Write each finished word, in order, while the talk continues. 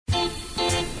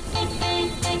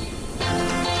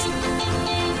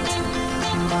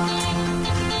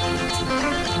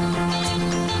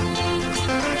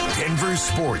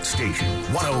Sports Station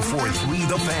 104.3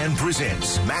 The Fan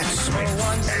presents Matt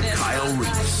Smith and Kyle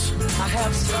Reese. I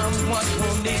have someone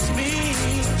who needs me,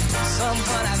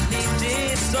 someone I've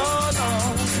needed so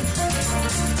long.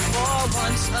 For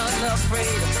once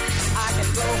unafraid, I can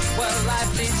go where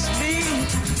life leads me.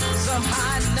 Somehow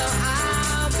I know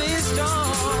I'll be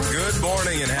strong. Good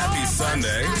morning and happy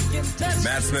Sunday.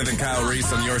 Matt Smith and Kyle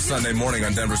Reese on your Sunday morning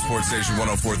on Denver Sports Station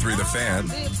 104.3 The Fan.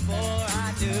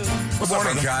 Good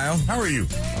morning, Kyle. How are you?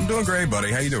 I'm doing great,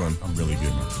 buddy. How you doing? I'm really good,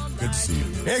 man. Good to see you.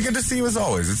 Yeah, good to see you as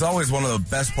always. It's always one of the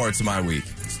best parts of my week.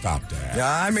 Stop that. Yeah,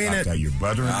 I mean it. That. You're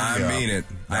buttering me I up. mean it.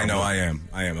 I know I am.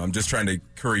 I'm just trying to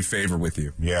curry favor with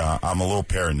you. Yeah, I'm a little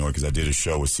paranoid because I did a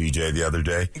show with CJ the other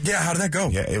day. Yeah, how did that go?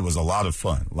 Yeah, it was a lot of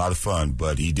fun.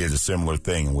 But he did a similar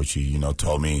thing in which he,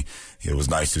 told me it was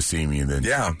nice to see me and then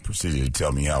proceeded to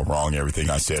tell me how wrong everything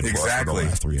I said was for the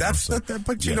last 3 hours.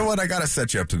 But you know what? I got to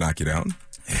set you up to knock you down.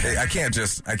 I can't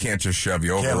just shove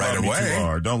you over right away. Love me too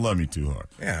hard. Don't love me too hard.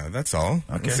 Yeah, that's all.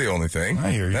 Okay. That's the only thing.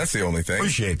 I hear you. That's the only thing.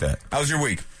 Appreciate that. How was your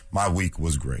week? My week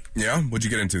was great. Yeah? What'd you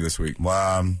get into this week?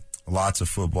 Lots of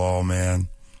football, man.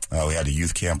 We had a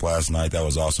youth camp last night. That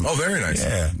was awesome. Oh, very nice.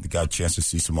 Yeah, got a chance to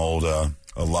see some old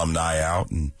alumni out,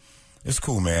 and it's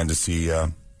cool, man, to see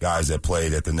guys that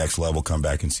played at the next level come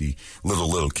back and see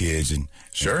little kids and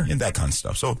that kind of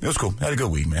stuff. So it was cool. Had a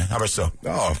good week, man. How about yourself?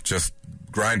 Oh, just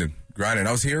grinding.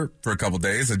 I was here for a couple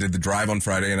days. I did the drive on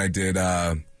Friday, and I did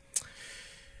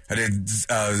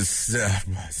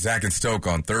Zach and Stoke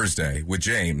on Thursday with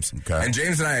James. Okay. And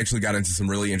James and I actually got into some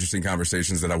really interesting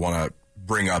conversations that I want to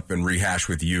bring up and rehash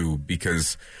with you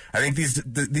because I think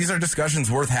these are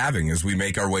discussions worth having as we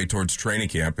make our way towards training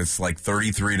camp. It's like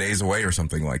 33 days away or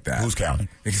something like that. Who's counting?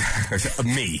 Exactly.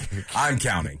 Me. I'm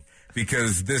counting.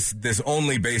 Because this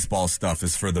only baseball stuff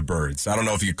is for the birds. I don't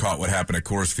know if you caught what happened at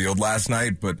Coors Field last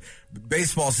night, but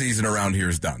baseball season around here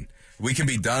is done. We can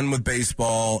be done with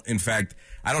baseball. In fact,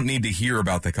 I don't need to hear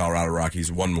about the Colorado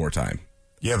Rockies one more time.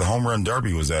 Yeah, the home run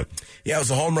derby was that. Yeah, it was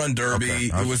a home run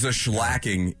derby. Okay. It was a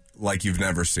shellacking like you've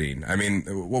never seen. I mean,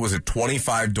 what was it,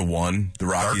 25-1? The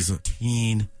Rockies.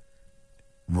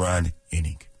 13-run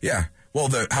inning. Yeah. Well,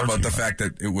 how about the fact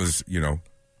that it was,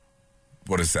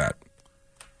 what is that?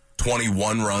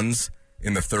 21 runs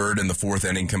in the third and the fourth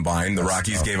inning combined. The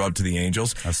Rockies gave up to the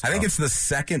Angels. I think it's the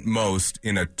second most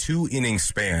in a 2-inning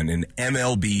span in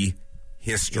MLB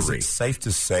history. Is it safe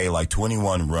to say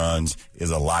 21 runs is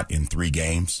a lot in 3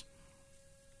 games?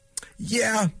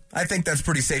 Yeah, I think that's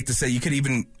pretty safe to say. You could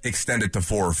even extend it to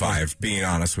 4 or 5, being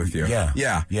honest with you.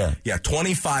 Yeah.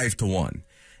 25-1.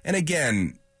 And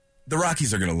again, the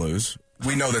Rockies are going to lose.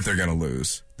 We know that they're going to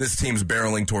lose. This team's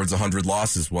barreling towards 100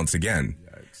 losses once again.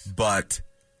 But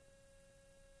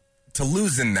to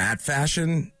lose in that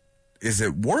fashion, is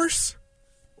it worse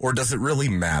or does it really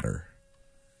matter?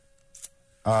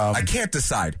 I can't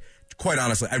decide. Quite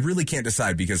honestly, I really can't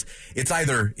decide because it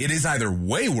is either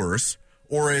way worse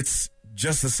or it's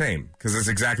just the same because it's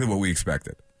exactly what we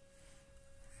expected.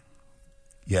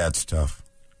 Yeah, it's tough.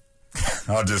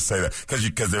 I'll just say that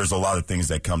because there's a lot of things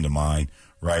that come to mind,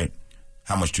 right?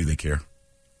 How much do they care?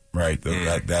 Right,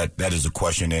 that is a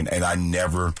question, and I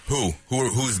never...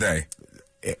 Who's they?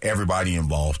 Everybody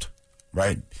involved,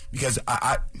 right? Because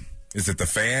I is it the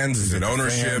fans? Is it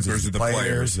ownership? Or is it the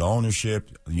players? The ownership.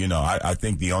 I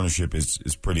think the ownership is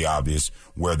pretty obvious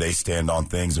where they stand on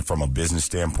things and from a business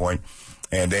standpoint,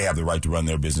 and they have the right to run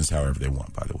their business however they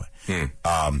want, by the way.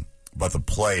 But the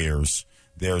players,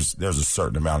 there's a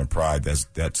certain amount of pride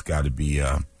that's got to be...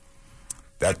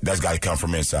 That's got to come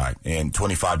from inside. And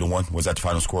 25-1, was that the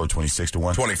final score?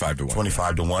 26-1? 25-1.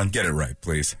 25-1. Get it right,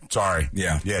 please. Sorry.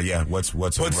 Yeah. What's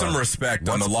Put some respect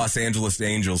on the Los Angeles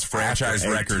Angels franchise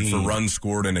record for runs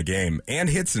scored in a game and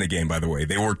hits in a game, by the way.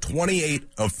 They were 28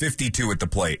 of 52 at the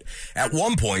plate. At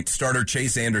one point, starter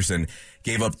Chase Anderson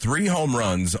gave up 3 home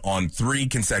runs on 3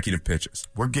 consecutive pitches.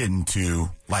 We're getting to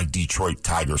Detroit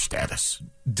Tiger status.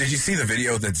 Did you see the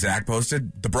video that Zach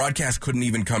posted? The broadcast couldn't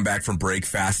even come back from break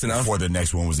fast enough. Before the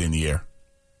next one was in the air.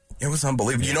 It was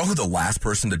unbelievable. You know who the last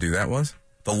person to do that was?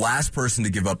 The last person to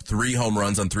give up 3 home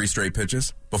runs on 3 straight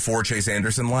pitches before Chase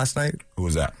Anderson last night? Who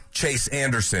was that? Chase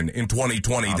Anderson in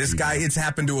 2020. This guy, it's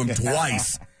happened to him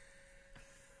twice.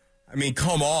 I mean,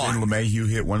 come on. Didn't LeMahieu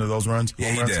hit one of those runs?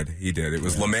 Yeah, he did. It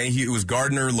was LeMahieu. It was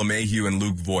Gardner, LeMahieu, and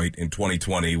Luke Voigt in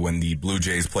 2020 when the Blue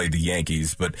Jays played the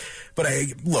Yankees. But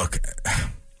look,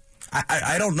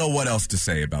 I don't know what else to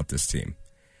say about this team.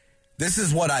 This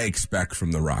is what I expect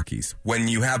from the Rockies. When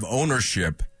you have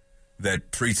ownership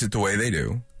that treats it the way they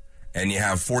do, and you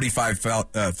have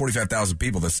 45,000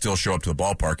 people that still show up to the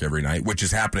ballpark every night, which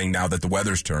is happening now that the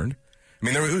weather's turned. I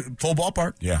mean, they're full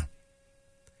ballpark. Yeah.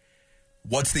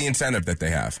 what's the incentive that they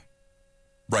have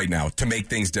right now to make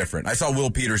things different? I saw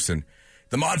Will Peterson.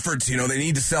 The Modfords, they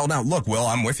need to sell now. Look, Will,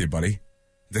 I'm with you, buddy.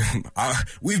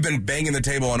 We've been banging the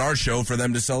table on our show for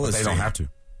them to sell this. They don't have to.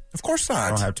 Of course not. They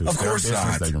don't have to. Of course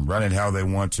not. They can run it how they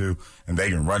want to, and they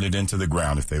can run it into the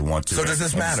ground if they want to. So does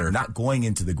this matter? It's not going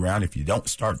into the ground if you don't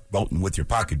start voting with your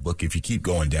pocketbook if you keep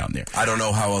going down there. I don't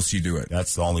know how else you do it.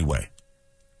 That's the only way.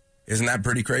 Isn't that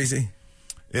pretty crazy?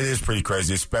 It is pretty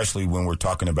crazy, especially when we're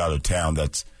talking about a town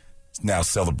that's now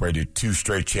celebrated 2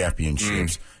 straight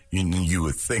championships. You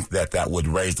would think that would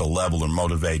raise the level or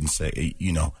motivate and say,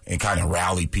 and kind of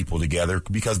rally people together,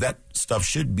 because that stuff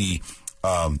should be,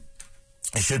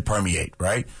 it should permeate,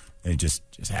 right? And it just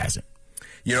hasn't.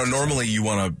 Normally you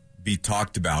want to be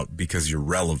talked about because you're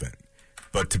relevant,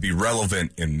 but to be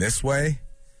relevant in this way,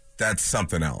 that's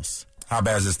something else. How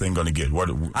bad is this thing going to get?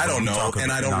 I don't know,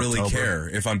 and I don't really care,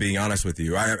 if I'm being honest with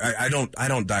you. I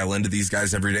don't dial into these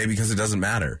guys every day because it doesn't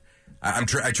matter. I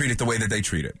treat it the way that they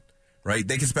treat it, right?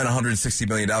 They can spend $160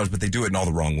 million, but they do it in all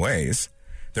the wrong ways.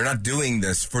 They're not doing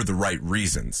this for the right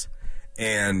reasons.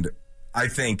 And I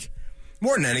think,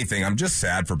 more than anything, I'm just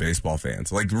sad for baseball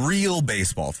fans, like real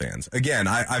baseball fans. Again,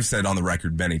 I've said on the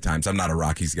record many times, I'm not a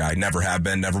Rockies guy, never have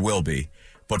been, never will be.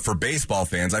 But for baseball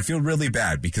fans, I feel really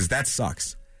bad because that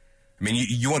sucks. I mean,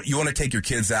 you want to take your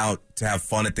kids out to have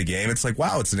fun at the game. It's like,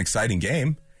 wow, it's an exciting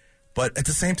game. But at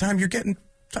the same time, you're getting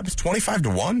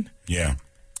 25-1. Yeah.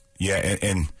 Yeah,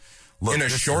 and look, in a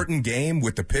shortened game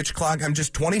with the pitch clock, I'm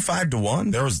just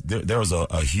 25-1. There was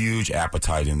a huge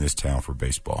appetite in this town for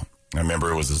baseball. I remember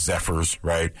it was the Zephyrs,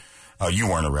 right? You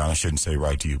weren't around. I shouldn't say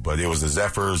right to you, but it was the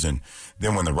Zephyrs, and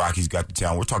then when the Rockies got to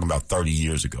town, we're talking about 30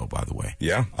 years ago, by the way.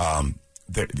 Yeah.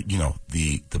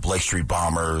 The Blake Street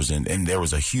Bombers, and there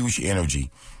was a huge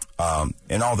energy.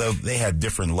 And although they had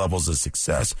different levels of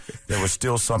success, there was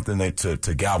still something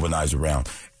to galvanize around.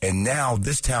 And now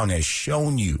this town has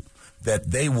shown you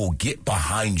that they will get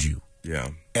behind you,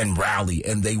 and rally,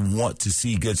 and they want to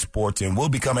see good sports, and will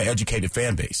become an educated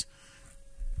fan base.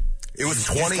 It was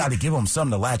You just got to give them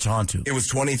something to latch on to. It was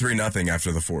 23-0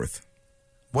 after the 4th.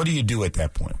 What do you do at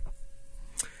that point?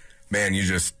 Man, you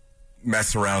just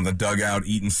mess around the dugout,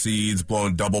 eating seeds,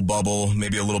 blowing double bubble,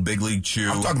 maybe a little big league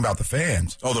chew. I'm talking about the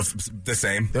fans. Oh, the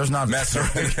same. There's not mess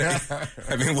around.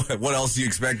 I mean, what else do you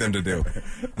expect them to do?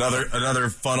 Another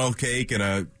funnel cake and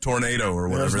a tornado or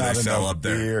whatever they sell up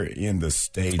there. Beer in the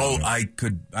stadium. Oh, I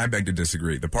beg to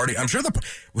disagree. The party. I'm sure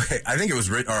I think it was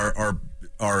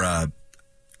our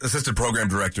assistant program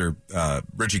director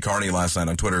Richie Carney last night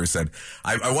on Twitter who said,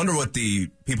 I wonder what the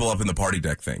people up in the party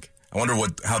deck think. I wonder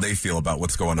how they feel about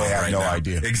what's going on right now. They have no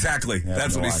idea. Exactly.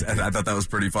 That's what he said. I thought that was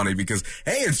pretty funny because,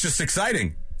 hey, it's just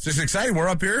exciting. It's just exciting. We're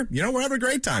up here. We're having a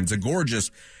great time. It's a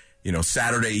gorgeous,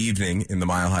 Saturday evening in the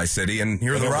Mile High City, and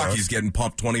here are the Rockies getting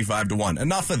pumped 25-1.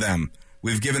 Enough of them.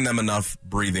 We've given them enough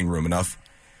breathing room, enough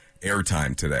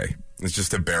airtime today. It's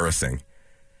just embarrassing.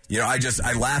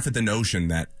 I laugh at the notion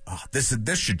that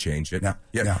this should change it. No.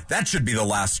 That should be the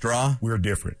last straw. We're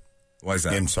different. Why is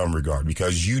that? In some regard,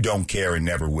 because you don't care and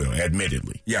never will,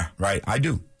 admittedly. Yeah. Right? I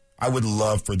do. I would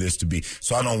love for this to be,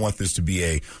 so I don't want this to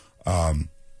be I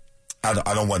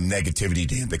don't want negativity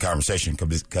to end the conversation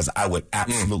because I would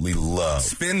absolutely love.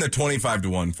 Spin the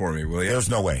 25-1 for me, will you? There's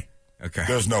no way. Okay.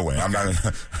 There's no way. I'm not.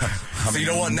 So you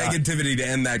don't want negativity to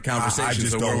end that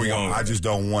conversation. Where are we going? I just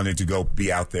don't want it to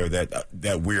be out there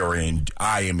that we are in.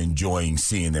 I am enjoying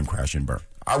seeing them crash and burn.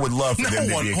 I would love for them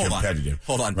to be competitive.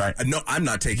 Hold on. Right? No, I'm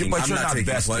not taking. But I'm not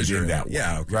taking pleasure in that.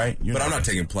 Yeah. Okay. Right. But I'm not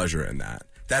taking pleasure in that.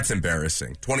 That's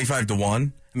embarrassing.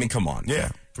 25-1. I mean, come on. Yeah.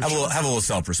 Have a little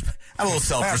self-respect. Have a little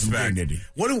self-respect.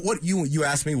 What you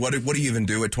asked me? What do you even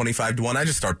do at 25-1? I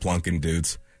just start plunking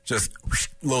dudes. Just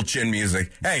little chin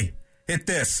music. Hey, hit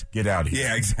this. Get out of here.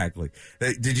 Yeah, exactly.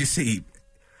 Did you see?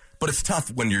 But it's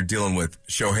tough when you're dealing with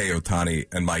Shohei Ohtani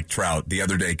and Mike Trout. The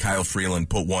other day, Kyle Freeland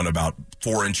put one about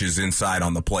 4 inches inside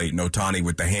on the plate, and Ohtani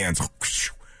with the hands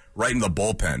right in the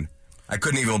bullpen. I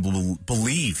couldn't even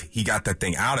believe he got that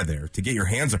thing out of there. To get your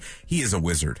hands on, he is a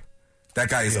wizard. That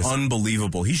guy is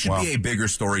unbelievable. He should be a bigger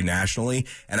story nationally,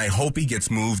 and I hope he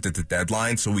gets moved at the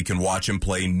deadline so we can watch him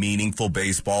play meaningful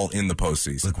baseball in the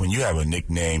postseason. Look, when you have a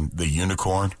nickname, the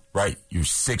Unicorn, right? You're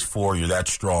 6'4", you're that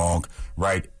strong,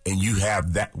 right? And you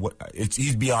have that.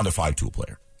 He's beyond a 5-tool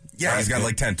player. Yeah, he's got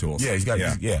like 10 tools. Yeah, he's got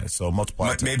so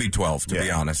multiply. Maybe 12, to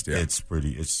be honest. Yeah. It's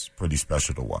pretty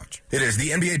special to watch. It is. The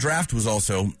NBA draft was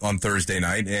also on Thursday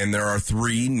night, and there are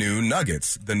 3 new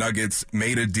Nuggets. The Nuggets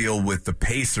made a deal with the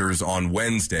Pacers on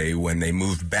Wednesday when they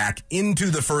moved back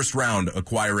into the first round,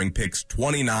 acquiring picks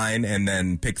 29 and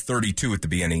then pick 32 at the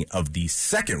beginning of the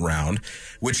second round,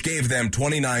 which gave them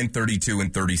 29, 32,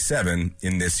 and 37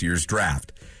 in this year's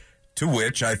draft. To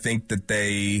which I think that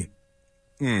they...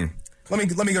 Let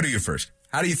me go to you first.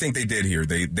 How do you think they did here?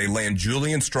 They land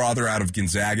Julian Strawther out of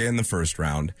Gonzaga in the first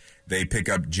round. They pick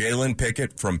up Jalen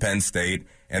Pickett from Penn State,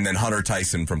 and then Hunter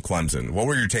Tyson from Clemson. What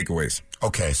were your takeaways?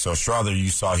 Okay, so Strawther, you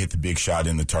saw hit the big shot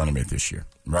in the tournament this year,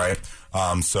 right?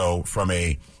 So from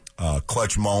a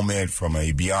clutch moment, from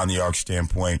a beyond the arc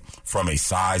standpoint, from a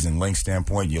size and length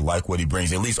standpoint, you like what he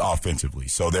brings, at least offensively.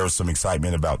 So there was some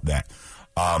excitement about that.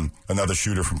 Another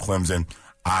shooter from Clemson.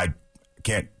 I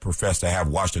can't profess to have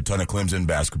watched a ton of Clemson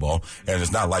basketball, and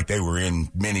it's not like they were in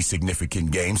many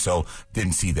significant games, so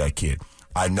didn't see that kid.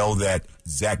 I know that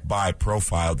Zach Bye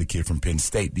profiled the kid from Penn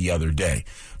State the other day,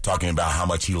 talking about how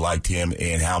much he liked him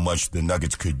and how much the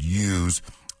Nuggets could use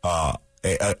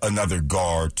another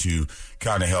guard to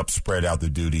kind of help spread out the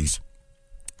duties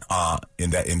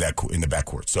in the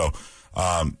backcourt. So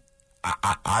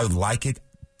I like it.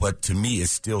 But to me, it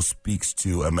still speaks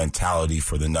to a mentality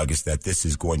for the Nuggets that this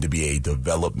is going to be a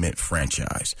development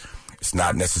franchise. It's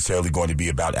not necessarily going to be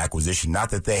about acquisition.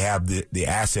 Not that they have the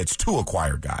assets to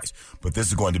acquire guys, but this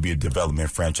is going to be a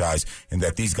development franchise, and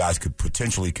that these guys could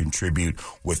potentially contribute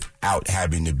without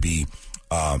having to be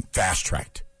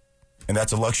fast-tracked. And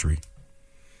that's a luxury.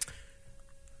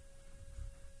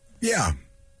 Yeah,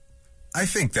 I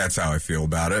think that's how I feel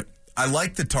about it. I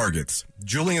like the targets.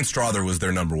 Julian Strawther was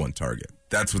their number 1 target.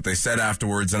 That's what they said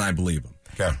afterwards, and I believe them.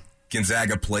 Okay.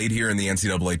 Gonzaga played here in the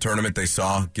NCAA tournament. They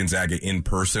saw Gonzaga in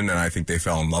person, and I think they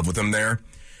fell in love with him there.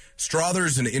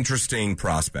 Strawther's an interesting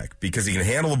prospect because he can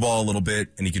handle the ball a little bit,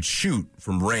 and he could shoot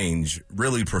from range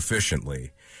really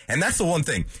proficiently. And that's the one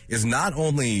thing, is not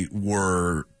only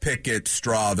were Pickett,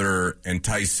 Strawther, and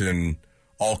Tyson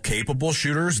all capable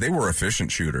shooters, they were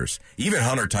efficient shooters. Even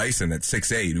Hunter Tyson at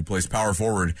 6'8", who plays power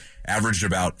forward, averaged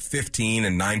about 15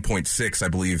 and 9.6, I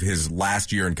believe, his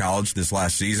last year in college, this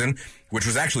last season, which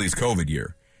was actually his COVID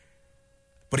year.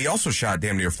 But he also shot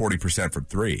damn near 40% from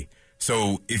 3.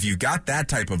 So if you've got that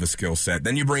type of a skill set,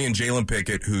 then you bring in Jalen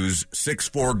Pickett, who's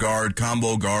 6'4" guard,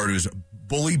 combo guard, who's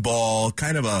bully ball,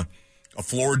 kind of a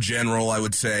floor general, I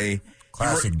would say.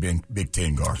 Classic Big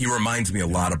Ten guard. He reminds me a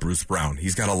lot of Bruce Brown.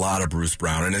 He's got a lot of Bruce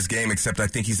Brown in his game, except I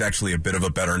think he's actually a bit of a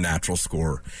better natural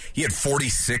scorer. He had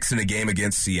 46 in a game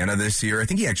against Siena this year. I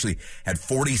think he actually had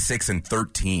 46 and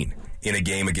 13 in a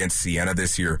game against Siena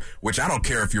this year, which I don't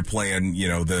care if you're playing,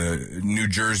 the New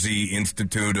Jersey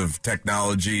Institute of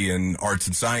Technology and Arts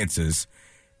and Sciences.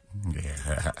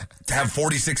 Yeah. To have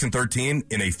 46 and 13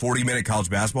 in a 40-minute college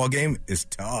basketball game is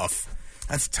tough.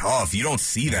 That's tough. You don't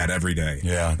see that every day.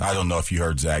 Yeah, I don't know if you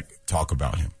heard Zach talk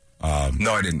about him.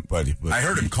 No, I didn't. But I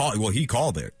heard him call. Well, he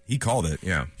called it.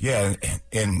 Yeah. Yeah,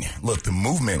 and look, the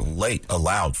movement late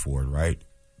allowed for it, right?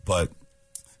 But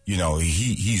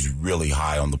he's really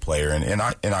high on the player, and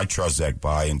I trust Zach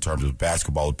Bye in terms of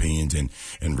basketball opinions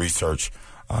and research.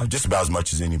 Just about as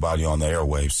much as anybody on the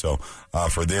airwaves. So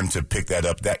for them to pick that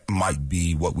up, that might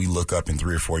be what we look up in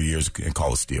 3 or 4 years and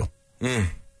call a steal. Well,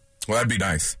 that'd be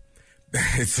nice.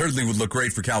 It certainly would look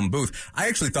great for Calvin Booth. I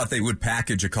actually thought they would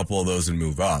package a couple of those and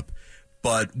move up.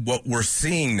 But what we're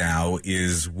seeing now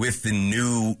is with the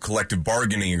new collective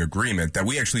bargaining agreement that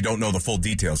we actually don't know the full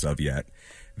details of yet,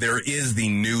 there is the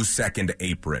new second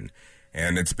apron.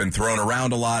 And it's been thrown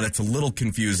around a lot. It's a little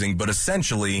confusing, but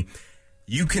essentially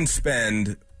you can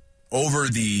spend over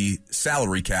the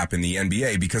salary cap in the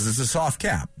NBA because it's a soft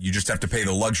cap. You just have to pay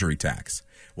the luxury tax.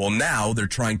 Well, now they're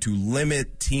trying to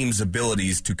limit teams'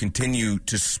 abilities to continue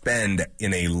to spend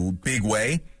in a big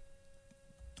way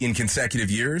in consecutive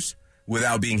years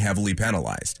without being heavily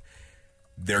penalized.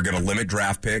 They're going to limit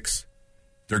draft picks.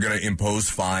 They're going to impose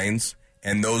fines,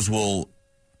 and those will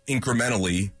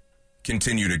incrementally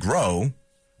continue to grow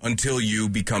until you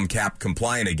become cap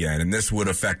compliant again. And this would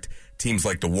affect teams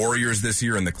like the Warriors this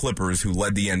year and the Clippers, who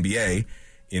led the NBA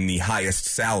in the highest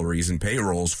salaries and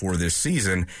payrolls for this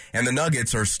season. And the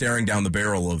Nuggets are staring down the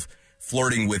barrel of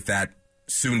flirting with that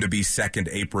soon-to-be second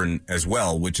apron as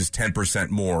well, which is 10%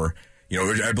 more.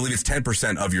 I believe it's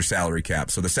 10% of your salary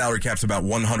cap. So the salary cap's about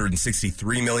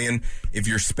 $163 million. If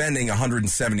you're spending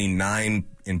 $179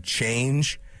 and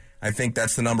change, I think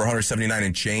that's the number, 179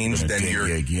 and change, then they're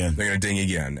going to ding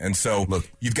again. And so look,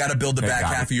 you've got to build the back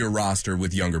half of your roster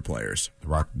with younger players.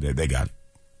 They got it.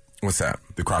 What's that?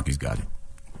 The Crockies got it.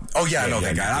 Oh, yeah, no,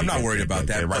 I'm not worried about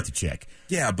that. They write the check.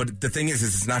 Yeah, but the thing is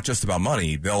it's not just about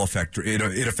money.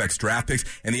 It affects draft picks.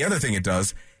 And the other thing it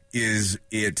does is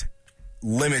it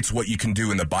limits what you can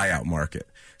do in the buyout market.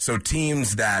 So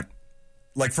teams that,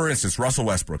 like, for instance, Russell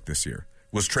Westbrook this year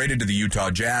was traded to the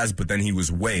Utah Jazz, but then he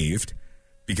was waived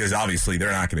because obviously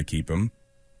they're not going to keep him.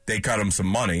 They cut him some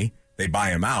money. They buy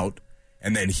him out.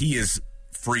 And then he is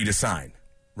free to sign,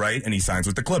 right? And he signs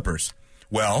with the Clippers.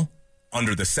 Well,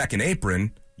 under the second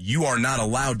apron, you are not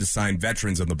allowed to sign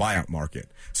veterans in the buyout market.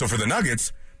 So for the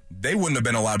Nuggets, they wouldn't have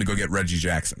been allowed to go get Reggie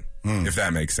Jackson, if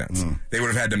that makes sense. They would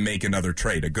have had to make another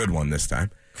trade, a good one this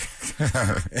time.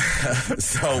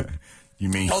 So, you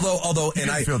mean? Although,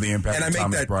 and I feel the impact of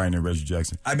Thomas Bryant and Reggie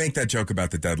Jackson. I make that joke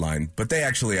about the deadline, but they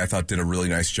actually, I thought, did a really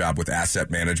nice job with asset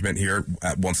management here.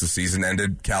 Once the season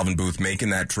ended, Calvin Booth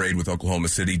making that trade with Oklahoma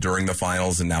City during the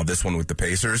finals, and now this one with the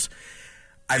Pacers.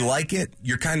 I like it.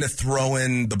 You're kind of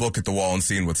throwing the book at the wall and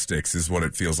seeing what sticks is what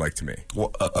it feels like to me.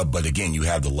 Well, but again, you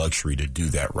have the luxury to do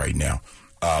that right now.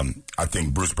 I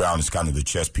think Bruce Brown is kind of the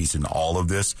chess piece in all of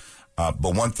this.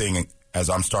 But one thing, as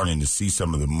I'm starting to see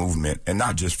some of the movement, and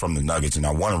not just from the Nuggets, and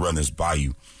I want to run this by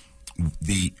you,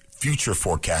 the future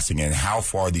forecasting and how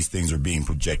far these things are being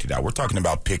projected out. We're talking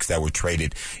about picks that were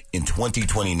traded in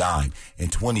 2029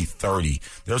 and 2030.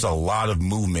 There's a lot of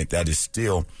movement that is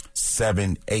still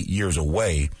 7-8 years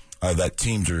away that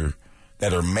teams are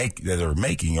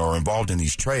making or involved in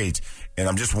these trades. And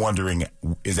I'm just wondering,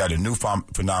 is that a new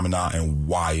phenomenon, and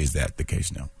why is that the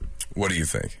case now? What do you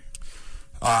think?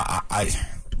 I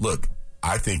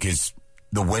think it's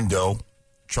the window,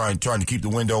 trying to keep the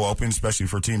window open, especially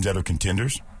for teams that are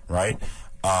contenders, right?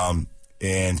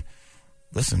 And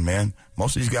listen, man,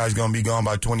 most of these guys going to be gone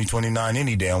by 2029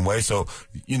 any damn way. So,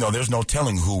 there's no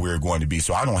telling who we're going to be.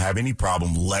 So I don't have any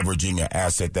problem leveraging an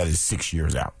asset that is 6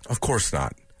 years out. Of course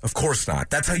not. Of course not.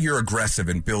 That's how you're aggressive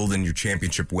and building your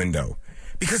championship window.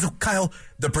 Because, Kyle,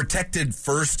 the protected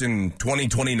first in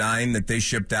 2029 that they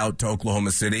shipped out to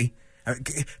Oklahoma City,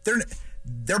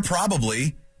 they're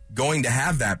probably going to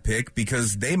have that pick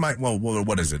because they might, well,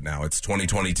 what is it now? It's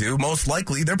 2022. Most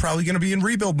likely, they're probably going to be in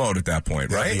rebuild mode at that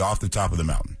point, right? They'll be off the top of the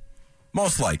mountain.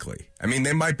 Most likely. I mean,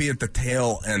 they might be at the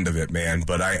tail end of it, man,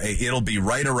 but it'll be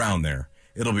right around there.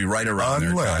 It'll be right around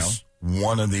there, Kyle. Unless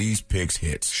one of these picks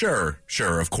hits. Sure,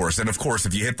 of course. And, of course,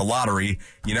 if you hit the lottery,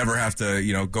 you never have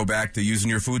to, go back to using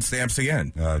your food stamps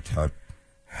again. I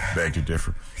beg to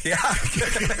differ. Yeah.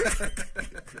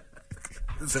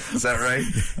 Is that right?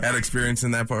 Had experience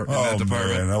in that part, in that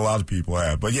department? Man, a lot of people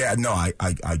have. But, yeah, no,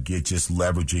 I get just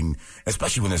leveraging,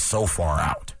 especially when it's so far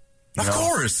out. Of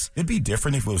course. It'd be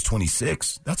different if it was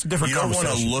 26. That's a different conversation. You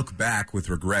don't want to look back with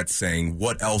regret saying,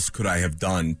 what else could I have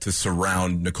done to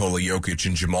surround Nikola Jokic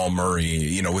and Jamal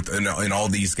Murray, and all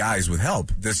these guys with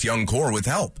help, this young core with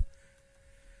help.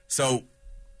 So,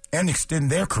 and extend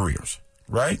their careers,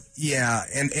 right? Yeah,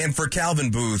 and for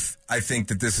Calvin Booth, I think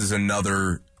that this is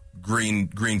another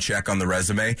green check on the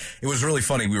resume. It was really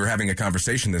funny. We were having a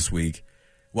conversation this week.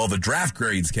 Well, the draft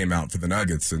grades came out for the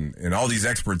Nuggets, and all these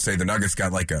experts say the Nuggets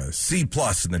got like a C+ in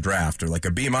the draft or like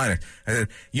a B-. I said,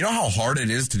 you know how hard it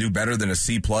is to do better than a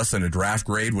C+ in a draft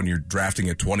grade when you're drafting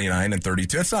at 29 and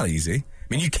 32? It's not easy. I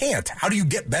mean, you can't. How do you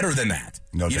get better than that?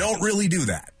 No, you don't really do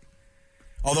that.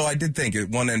 Although I did think,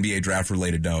 one NBA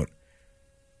draft-related note,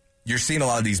 you're seeing a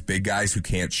lot of these big guys who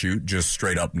can't shoot just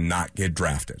straight up not get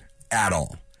drafted at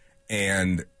all.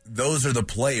 And those are the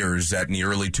players that in the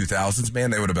early 2000s,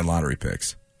 man, they would have been lottery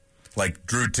picks. Like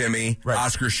Drew Timme, right.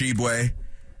 Oscar Tshiebwe.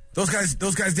 Those guys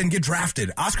didn't get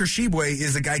drafted. Oscar Tshiebwe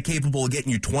is a guy capable of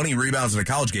getting you 20 rebounds in a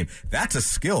college game. That's a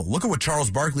skill. Look at what Charles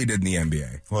Barkley did in the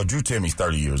NBA. Well, Drew Timme's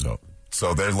 30 years old.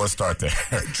 So let's start there.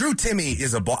 Drew Timme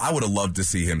is I would have loved to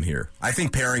see him here. I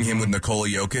think pairing him with Nikola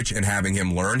Jokic and having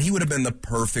him learn, he would have been the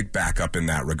perfect backup in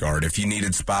that regard. If you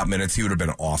needed spot minutes, he would have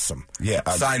been awesome. Yeah,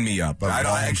 sign me up. But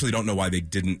I actually don't know why they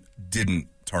didn't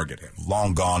target him.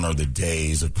 Long gone are the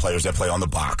days of players that play on the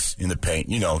box in the paint.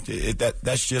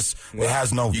 That's just it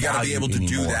has no. You got to be able to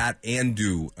do that and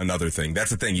do another thing. That's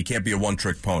the thing. You can't be a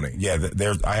one-trick pony. Yeah,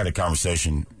 I had a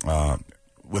conversation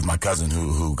with my cousin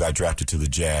who got drafted to the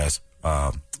Jazz.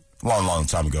 Long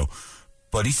time ago.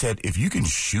 But he said, if you can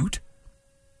shoot,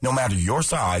 no matter your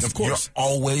size, of course, you're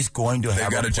always going to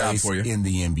have a job for you in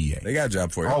the NBA. They got a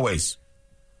job for you. Always.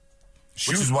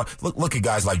 Which is why, look at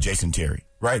guys like Jason Terry,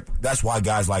 right? That's why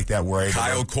guys like that were able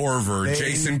Kyle Korver,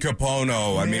 Jason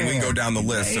Capono. I mean, we can go down the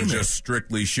list of just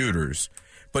strictly shooters.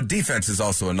 But defense is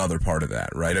also another part of that,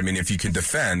 right? I mean, if you can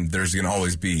defend, there's going to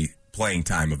always be playing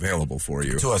time available for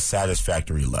you. To a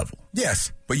satisfactory level.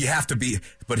 Yes, but you have to be.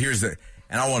 But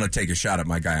and I want to take a shot at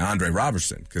my guy, Andre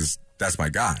Robertson, because that's my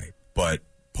guy. But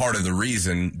part of the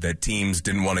reason that teams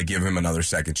didn't want to give him another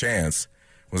second chance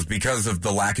was because of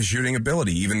the lack of shooting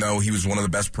ability, even though he was one of the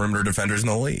best perimeter defenders in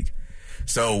the league.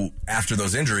 So after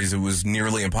those injuries, it was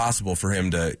nearly impossible for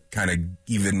him to kind of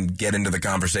even get into the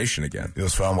conversation again. It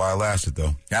was fun while it lasted,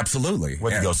 though. Absolutely. What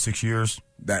did he go, 6 years?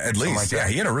 At least, like yeah.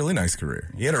 He had a really nice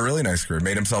career.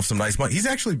 Made himself some nice money. He's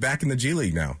actually back in the G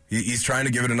League now. He's trying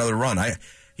to give it another run.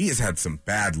 He has had some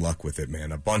bad luck with it,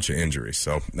 man. A bunch of injuries.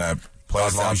 So play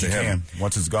as long as you can.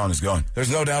 Once it's gone, it's gone.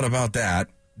 There's no doubt about that.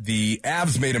 The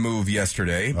Avs made a move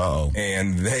yesterday,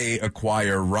 and they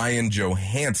acquire Ryan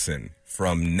Johansson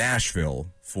from Nashville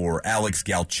for Alex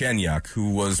Galchenyuk,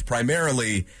 who was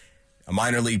primarily a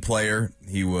minor league player.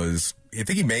 I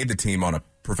think he made the team on a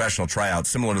professional tryout,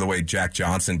 similar to the way Jack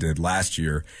Johnson did last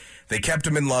year. They kept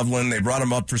him in Loveland. They brought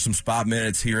him up for some spot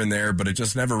minutes here and there, but it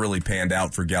just never really panned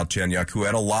out for Galchenyuk, who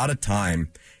had a lot of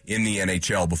time in the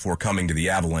NHL before coming to the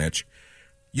Avalanche.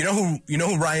 You know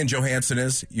who Ryan Johansson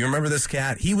is? You remember this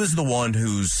cat? He was the one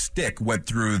whose stick went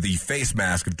through the face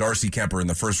mask of Darcy Kemper in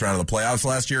the first round of the playoffs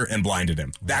last year and blinded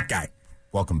him. That guy.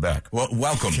 Welcome back. Well,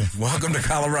 welcome. Welcome to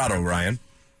Colorado, Ryan.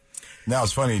 Now,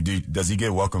 it's funny. Does he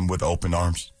get welcomed with open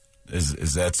arms?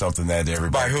 Is that something that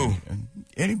everybody... By who?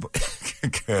 Anybody.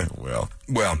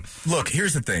 Well, look,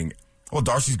 here's the thing. Well,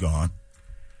 Darcy's gone.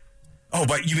 Oh,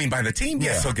 but you mean by the team?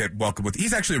 Yeah. Yes, he'll get welcomed with.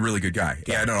 He's actually a really good guy.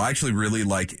 Yeah, no, I actually really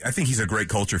I think he's a great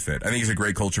culture fit.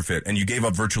 And you gave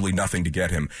up virtually nothing to get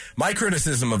him. My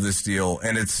criticism of this deal,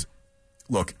 and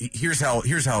look, here's how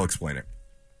I'll explain it.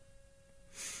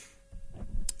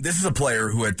 This is a player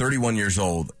who at 31 years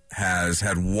old has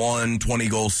had one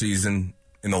 20-goal season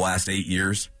in the last 8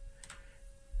 years.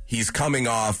 He's coming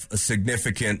off a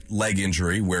significant leg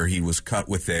injury where he was cut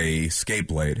with a skate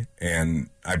blade, and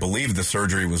I believe the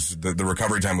surgery was the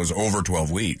recovery time was over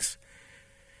 12 weeks.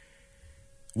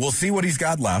 We'll see what he's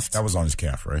got left. That was on his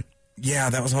calf, right? Yeah,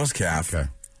 that was on his calf. Okay.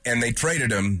 And they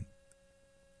traded him.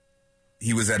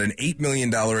 He was at an $8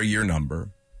 million a year number.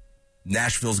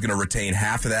 Nashville's going to retain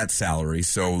half of that salary,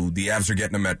 so the Avs are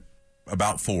getting him at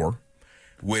about $4 million,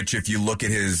 which if you look at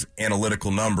his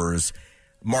analytical numbers,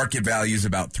 market value is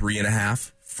about $3.5 million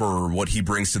for what he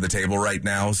brings to the table right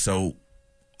now. So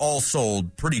all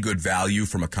sold, pretty good value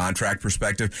from a contract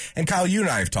perspective. And Kyle, you and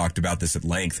I have talked about this at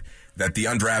length, that the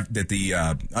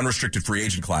unrestricted free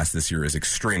agent class this year is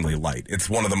extremely light. It's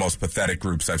one of the most pathetic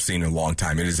groups I've seen in a long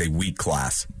time. It is a weak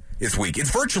class. It's weak. It's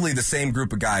virtually the same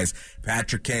group of guys.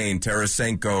 Patrick Kane,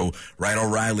 Tarasenko, Ryan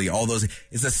O'Reilly, all those.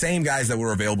 It's the same guys that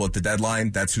were available at the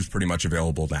deadline. That's who's pretty much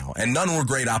available now. And none were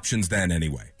great options then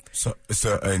anyway. So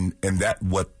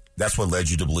that's what led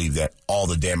you to believe that all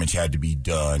the damage had to be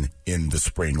done in the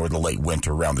spring or the late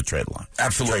winter around the trade line.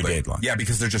 Absolutely. Trade deadline. Yeah,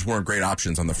 because there just weren't great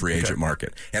options on the free agent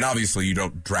market. And obviously you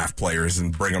don't draft players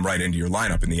and bring them right into your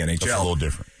lineup in the NHL. That's a little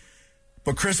different.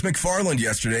 But Chris McFarland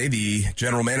yesterday, the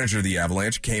general manager of the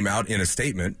Avalanche, came out in a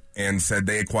statement and said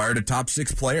they acquired a top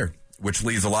 6 player, which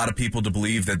leads a lot of people to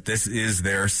believe that this is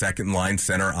their second-line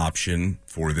center option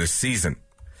for this season.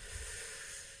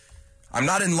 I'm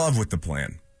not in love with the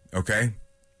plan, okay?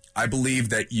 I believe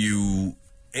that you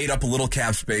ate up a little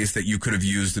cap space that you could have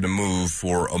used in a move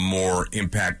for a more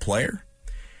impact player.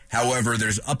 However,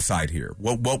 there's upside here.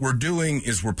 What we're doing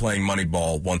is we're playing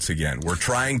Moneyball once again. We're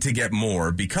trying to get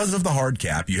more. Because of the hard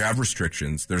cap, you have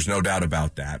restrictions. There's no doubt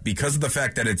about that. Because of the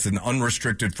fact that it's an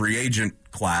unrestricted free agent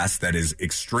class that is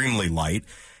extremely light,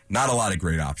 not a lot of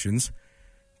great options.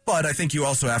 But I think you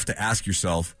also have to ask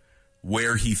yourself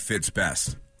where he fits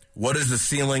best. What is the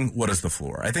ceiling? What is the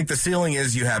floor? I think the ceiling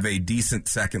is you have a decent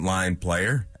second-line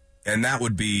player, and that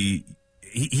would be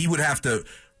he would have to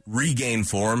regain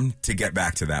form to get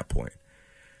back to that point.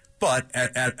 But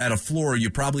at a floor, you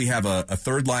probably have a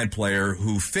third-line player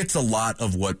who fits a lot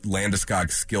of what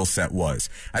Landeskog's skill set was.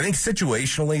 I think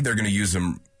situationally, they're going to use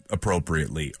him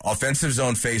appropriately. Offensive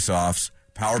zone faceoffs,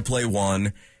 power play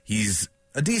 1. He's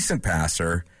a decent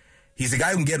passer. He's a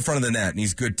guy who can get in front of the net, and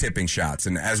he's good tipping shots.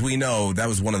 And as we know, that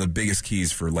was one of the biggest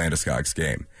keys for Landeskog's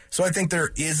game. So I think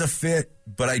there is a fit,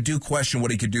 but I do question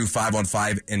what he could do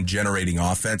 5-on-5 and generating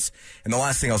offense. And the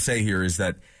last thing I'll say here is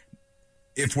that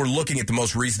if we're looking at the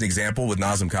most recent example with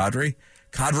Nazem Kadri,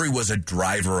 Kadri was a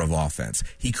driver of offense.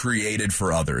 He created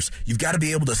for others. You've got to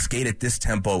be able to skate at this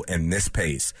tempo and this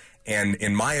pace. And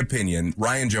in my opinion,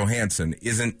 Ryan Johansson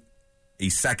isn't a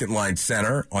second-line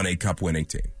center on a cup-winning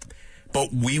team.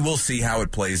 But we will see how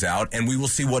it plays out, and we will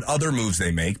see what other moves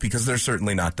they make, because they're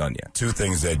certainly not done yet. 2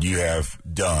 things that you have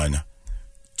done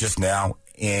just now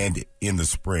and in the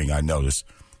spring, I noticed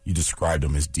you described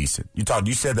them as decent.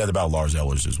 You said that about Lars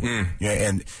Ellers as well.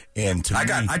 Yeah, and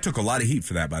to I took a lot of heat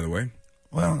for that, by the way.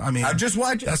 Well, I mean, I've just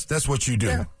watched. That's what you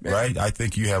do, right? I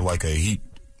think you have like a heat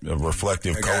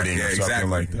reflective coating or something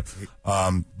like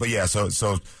that. But yeah,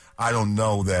 so I don't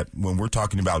know that when we're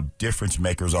talking about difference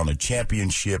makers on a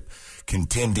championship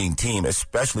contending team,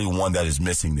 especially one that is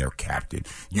missing their captain,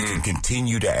 you can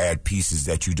continue to add pieces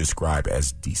that you describe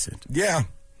as decent. Yeah.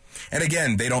 And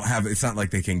again, they don't have, it's not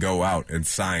like they can go out and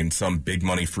sign some big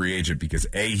money free agent because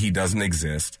A, he doesn't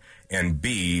exist, and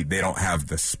B, they don't have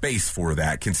the space for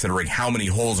that considering how many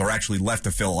holes are actually left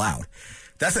to fill out.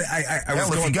 That's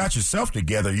if you got yourself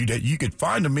together, you could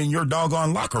find them in your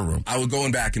doggone locker room. I was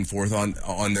going back and forth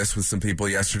on this with some people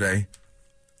yesterday.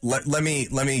 Let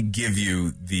me give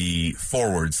you the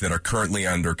forwards that are currently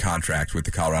under contract with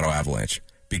the Colorado Avalanche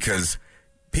because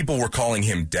people were calling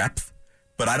him depth,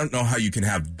 but I don't know how you can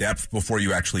have depth before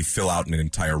you actually fill out an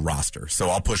entire roster. So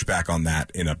I'll push back on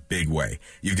that in a big way.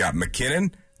 You've got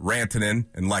McKinnon, Rantanen,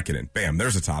 and Lehkonen. Bam,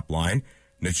 there's a top line.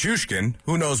 Nichushkin,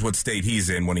 who knows what state he's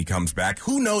in when he comes back?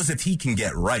 Who knows if he can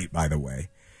get right, by the way?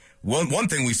 One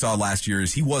thing we saw last year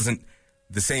is he wasn't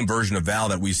the same version of Val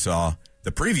that we saw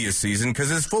the previous season because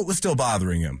his foot was still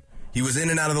bothering him. He was in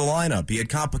and out of the lineup. He had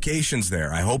complications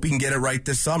there. I hope he can get it right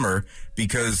this summer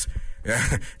because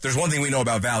there's one thing we know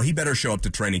about Val. He better show up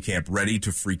to training camp ready to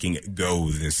freaking go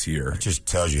this year. It just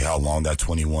tells you how long that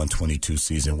 21-22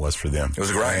 season was for them. It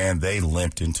was great. And they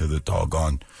limped into the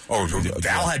doggone. Oh,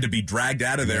 Val had to be dragged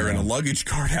out of there in a luggage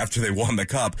cart after they won the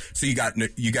cup. So you got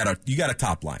a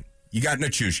top line. You got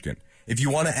Nichushkin. If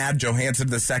you want to add Johansson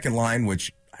to the second line,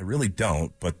 which I really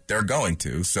don't, but they're going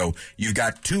to. So you've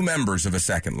got two members of a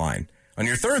second line. On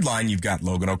your third line, you've got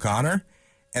Logan O'Connor.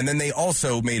 And then they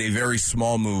also made a very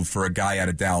small move for a guy out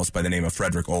of Dallas by the name of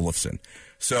Frederick Olofsson.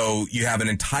 So you have an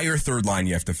entire third line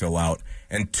you have to fill out,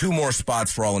 and two more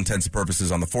spots for all intents and purposes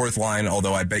on the fourth line,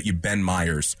 although I bet you Ben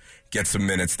Myers gets some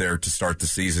minutes there to start the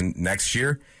season next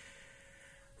year.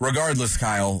 Regardless,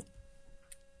 Kyle,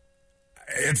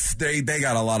 they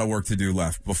got a lot of work to do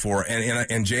left before,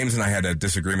 and James and I had a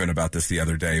disagreement about this the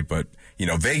other day, but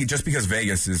Vegas, just because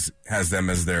Vegas has them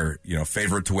as their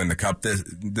favorite to win the cup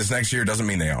this next year doesn't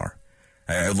mean they are.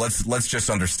 Let's just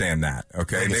understand that,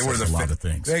 okay? Vegas says a lot of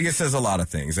things. Vegas says a lot of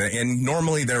things, and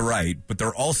normally they're right, but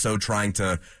they're also trying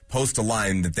to post a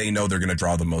line that they know they're going to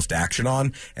draw the most action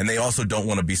on, and they also don't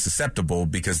want to be susceptible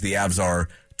because the Avs are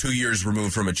 2 years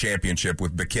removed from a championship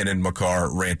with McKinnon, Makar,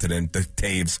 Rantanen, the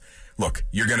Taves. Look,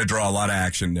 you're going to draw a lot of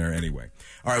action there anyway.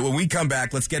 All right, when we come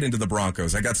back, let's get into the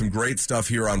Broncos. I got some great stuff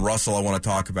here on Russell I want to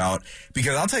talk about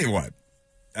because I'll tell you what,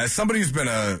 as somebody who's been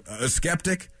a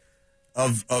skeptic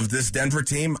of this Denver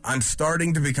team, I'm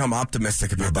starting to become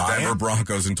optimistic about the Denver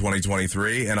Broncos in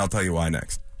 2023, and I'll tell you why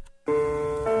next.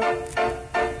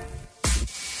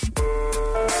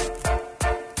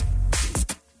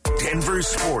 Denver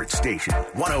Sports Station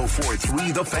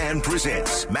 104.3 The Fan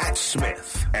presents Matt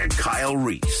Smith and Kyle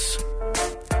Reese.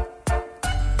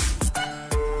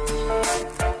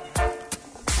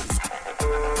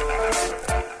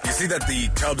 You see that the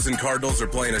Cubs and Cardinals are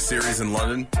playing a series in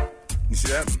London? You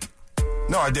see that?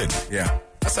 No, I didn't. Yeah.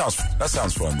 That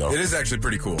sounds fun, though. It is actually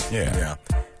pretty cool. Yeah.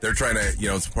 They're trying to,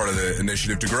 it's part of the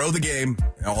initiative to grow the game.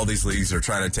 All these leagues are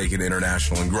trying to take it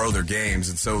international and grow their games.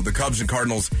 And so the Cubs and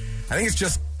Cardinals, I think it's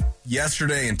just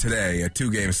yesterday and today, a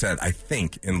 2-game set, I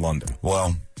think, in London.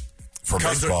 Well, for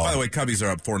baseball... by the way, Cubbies are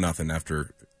up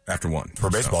 4-0 after one. For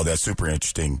baseball, that's super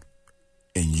interesting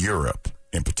in Europe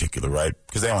in particular, right?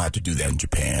 Because they don't have to do that in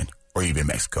Japan or even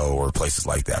Mexico or places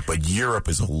like that. But Europe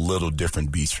is a little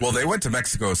different beast. Well, they went to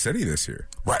Mexico City this year.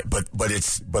 Right, but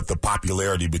the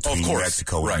popularity between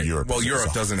Mexico and Europe. Well,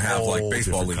 Europe doesn't have like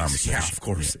baseball leagues. Yeah, of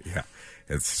course. Yeah.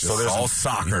 It's just all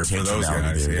soccer for those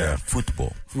guys. Yeah.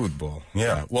 Football.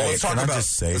 Yeah. Well, let's talk about. Can I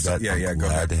just say that I'm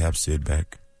glad to have Sid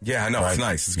back? Yeah, I know. Right? It's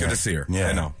nice. It's good to see her. Yeah.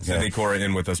 I know. Sydney Cora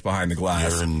in with us behind the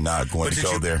glass. You're not going to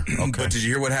go there. Okay. But did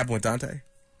you hear what happened with Dante?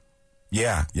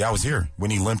 Yeah, I was here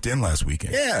when he limped in last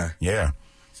weekend. Yeah.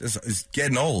 It's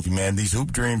getting old, man. These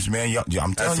hoop dreams, man. I'm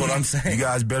telling That's what I'm saying. You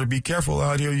guys better be careful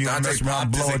out here. You gonna mess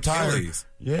around, blow a tire.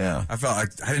 Yeah, I felt like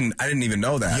I didn't even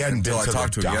know that until I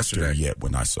talked to him yesterday. Yet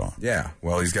when I saw him. Yeah,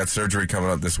 well, he's got surgery coming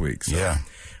up this week. So. Yeah.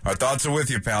 Our thoughts are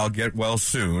with you, pal. Get well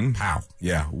soon. How?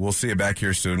 Yeah, we'll see you back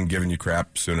here soon, giving you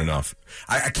crap soon enough.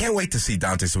 I can't wait to see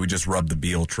Dante, so we just rub the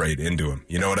Beal trade into him.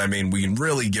 You know what I mean? We can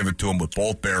really give it to him with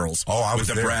both barrels. Oh, I was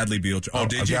with there. the Bradley Beal trade. Oh,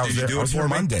 did you? Did you do it for me?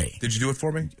 Monday. Did you do it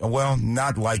for me? Well,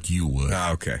 not like you would.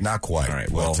 Okay. Not quite. All right,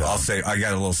 well, I'll say I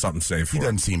got a little something saved for him. He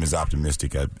doesn't seem as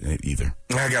optimistic either.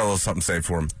 I got a little something saved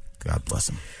for him. God bless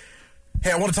him.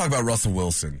 Hey, I want to talk about Russell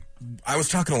Wilson. I was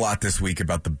talking a lot this week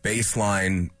about the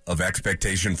baseline of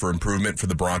expectation for improvement for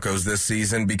the Broncos this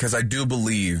season because I do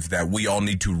believe that we all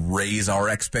need to raise our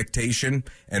expectation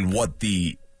and what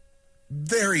the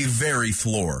very, very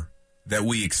floor that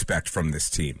we expect from this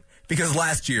team. Because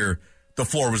last year, the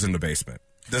floor was in the basement.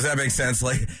 Does that make sense?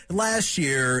 Like last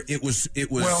year, it was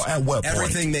well, at what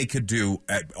everything point? they could do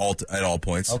at all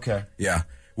points. Okay. Yeah.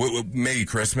 Maybe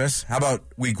Christmas. How about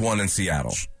week 1 in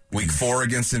Seattle? Week 4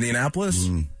 against Indianapolis?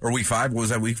 Or week 5? What was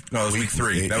that week? No, it was week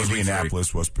 3. That was week 3.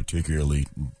 Indianapolis was particularly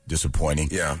disappointing.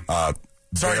 Yeah.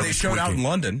 Sorry, they showed out in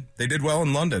London. They did well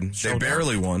in London. They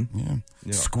barely won.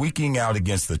 Yeah. Squeaking out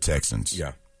against the Texans.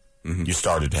 Yeah. You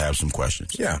started to have some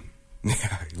questions. Yeah.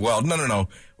 Well, no.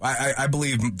 I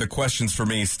believe the questions for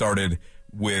me started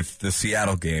with the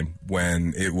Seattle game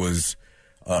when it was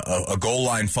a goal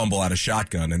line fumble out of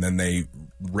shotgun, and then they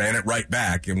ran it right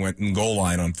back and went in goal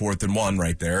line on 4th and 1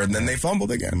 right there, and then they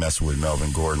fumbled again. And that's with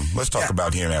Melvin Gordon. Let's talk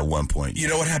about him at one point. You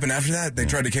know what happened after that? They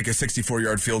tried to kick a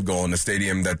 64-yard field goal in a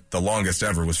stadium that the longest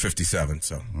ever was 57.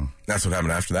 So that's what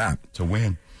happened after that. To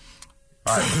win.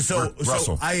 All right, So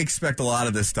Russell. I expect a lot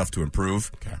of this stuff to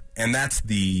improve, and that's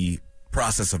the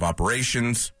process of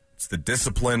operations. It's the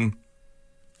discipline,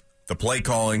 the play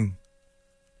calling,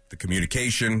 the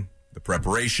communication, the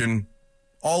preparation,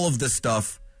 all of the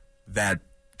stuff that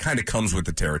kind of comes with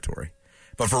the territory.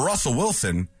 But for Russell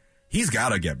Wilson, he's got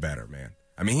to get better, man.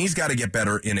 I mean, he's got to get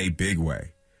better in a big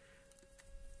way.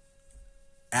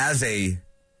 As a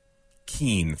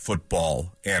keen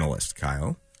football analyst,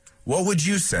 Kyle, what would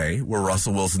you say were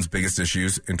Russell Wilson's biggest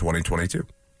issues in 2022?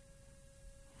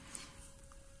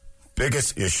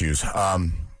 Biggest issues. I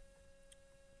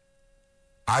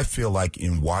feel like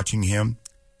in watching him,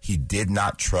 he did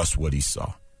not trust what he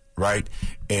saw, right?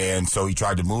 And so he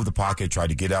tried to move the pocket, tried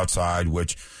to get outside,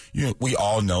 which we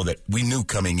all know that we knew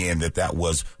coming in that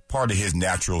was part of his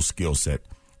natural skill set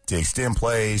to extend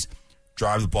plays,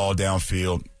 drive the ball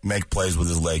downfield, make plays with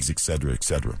his legs, et cetera, et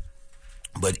cetera.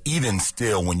 But even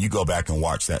still, when you go back and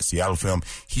watch that Seattle film,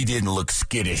 he didn't look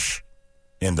skittish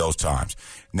in those times.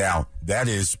 Now, that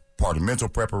is part of mental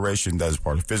preparation. That is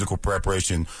part of physical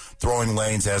preparation. Throwing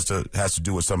lanes has to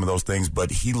do with some of those things, but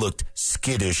he looked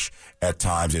skittish at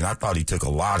times, and I thought he took a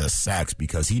lot of sacks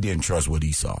because he didn't trust what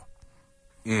he saw.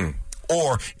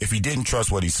 Or if he didn't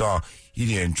trust what he saw, he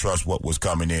didn't trust what was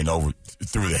coming in over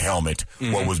through the helmet,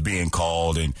 what was being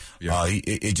called, and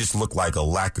it just looked like a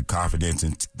lack of confidence,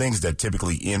 and things that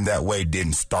typically end that way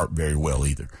didn't start very well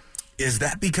either. Is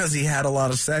that because he had a lot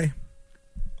to say?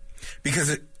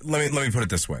 Because let me put it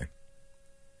this way.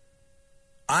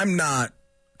 I'm not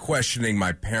questioning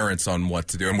my parents on what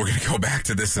to do, and we're going to go back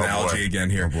to this analogy again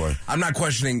here. Oh boy. I'm not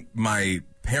questioning my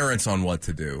parents on what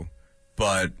to do,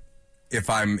 but if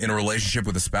I'm in a relationship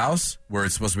with a spouse where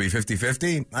it's supposed to be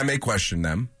 50-50, I may question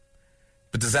them.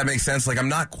 But does that make sense? Like, I'm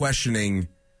not questioning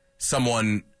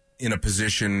someone in a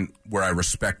position where I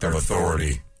respect their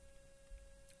authority.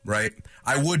 Right?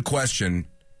 I would question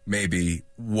maybe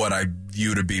what I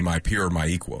view to be my peer or my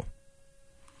equal.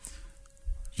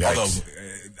 Yikes. Although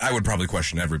I would probably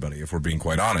question everybody if we're being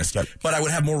quite honest. But I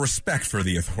would have more respect for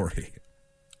the authority.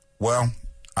 Well,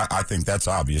 I think that's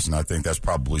obvious, and I think that's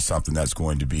probably something that's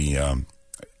going to be,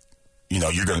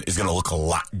 it's going to look a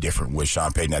lot different with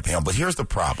Sean Payton at the helm. But here's the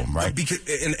problem, right? Because,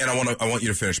 and I want you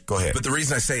to finish. Go ahead. But the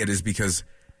reason I say it is because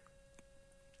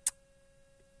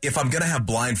if I'm going to have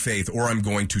blind faith or I'm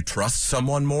going to trust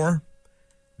someone more,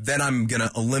 then I'm going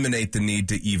to eliminate the need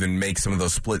to even make some of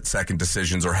those split-second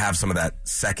decisions or have some of that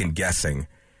second guessing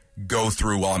go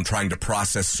through while I'm trying to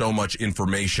process so much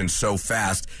information so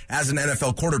fast. As an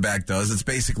NFL quarterback does, it's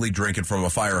basically drinking from a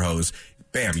fire hose.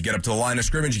 Bam, you get up to the line of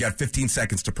scrimmage, you got 15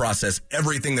 seconds to process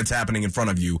everything that's happening in front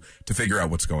of you to figure out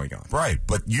what's going on. Right,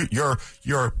 but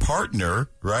your partner,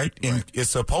 right, is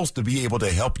supposed to be able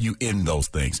to help you in those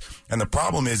things. And the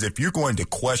problem is if you're going to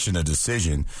question a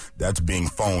decision that's being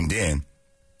phoned in,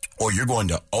 or you're going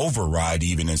to override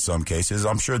even in some cases,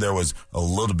 I'm sure there was a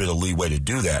little bit of leeway to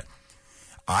do that.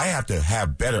 I have to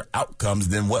have better outcomes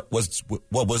than what was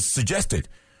suggested,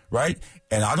 right?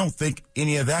 And I don't think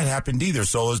any of that happened either.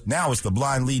 So now it's the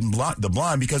blind leading the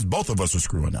blind because both of us are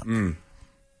screwing up.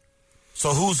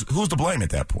 So who's to blame at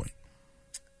that point?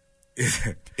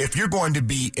 If you're going to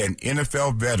be an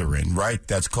NFL veteran, right,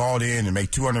 that's called in and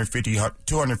make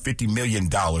 $250 million,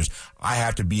 I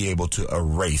have to be able to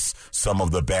erase some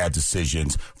of the bad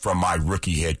decisions from my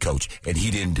rookie head coach, and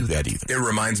he didn't do that either. It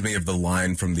reminds me of the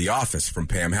line from The Office from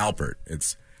Pam Halpert.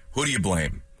 It's, who do you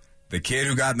blame? The kid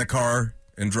who got in the car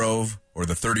and drove, or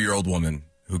the 30-year-old woman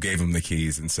who gave him the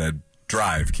keys and said,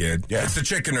 drive, kid? Yeah. It's the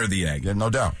chicken or the egg. Yeah, no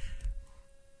doubt.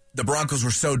 The Broncos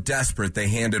were so desperate they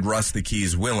handed Russ the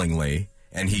keys willingly,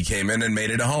 and he came in and made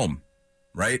it a home,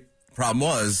 right? Problem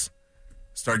was,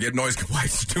 start getting noise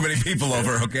complaints. Too many people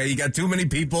over, okay? You got too many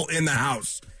people in the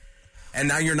house. And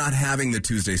now you're not having the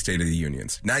Tuesday State of the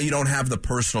Unions. Now you don't have the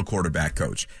personal quarterback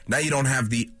coach. Now you don't have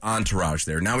the entourage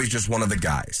there. Now he's just one of the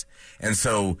guys. And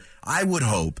so I would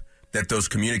hope that those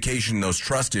communication, those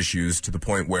trust issues to the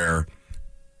point where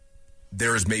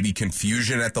there is maybe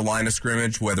confusion at the line of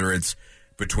scrimmage, whether it's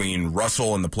between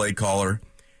Russell and the play caller,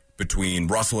 between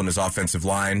Russell and his offensive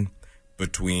line,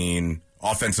 between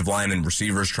offensive line and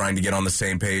receivers trying to get on the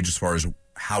same page as far as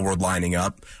how we're lining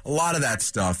up. A lot of that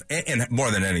stuff, and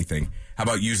more than anything, how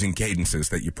about using cadences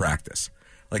that you practice?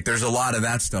 Like, there's a lot of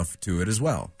that stuff to it as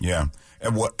well. Yeah,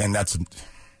 and that's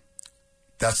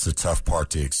the tough part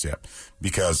to accept,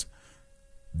 because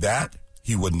that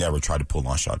he would never try to pull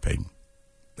on Sean Payton.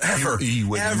 Ever. He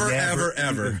would ever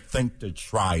even think to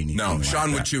try anything. No, like Sean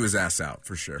that. would chew his ass out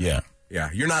for sure. Yeah. Yeah,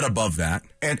 you're not above that.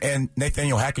 And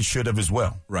Nathaniel Hackett should have as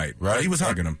well. Right. Right? He was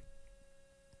hugging him.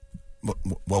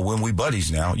 Well, when we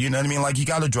buddies now, you know what I mean? Like, you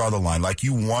got to draw the line. Like,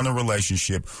 you want a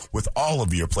relationship with all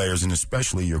of your players and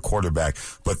especially your quarterback,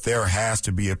 but there has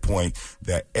to be a point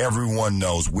that everyone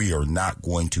knows we are not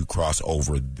going to cross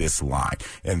over this line.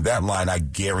 And that line, I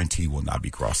guarantee, will not be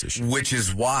crossed this year. Which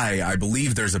is why I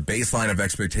believe there's a baseline of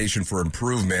expectation for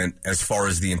improvement as far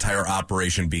as the entire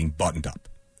operation being buttoned up.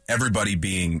 Everybody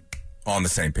being on the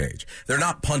same page. They're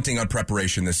not punting on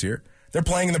preparation this year. They're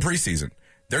playing in the preseason.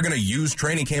 They're going to use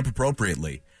training camp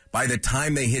appropriately. By the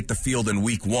time they hit the field in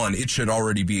week 1, it should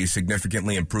already be a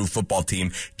significantly improved football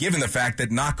team, given the fact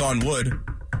that, knock on wood,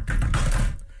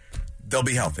 they'll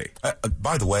be healthy.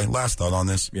 By the way, last thought on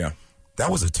this. Yeah.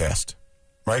 That was a test,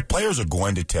 right? Players are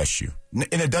going to test you. And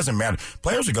it doesn't matter.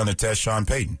 Players are going to test Sean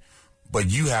Payton.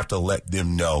 But you have to let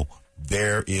them know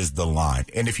there is the line.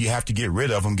 And if you have to get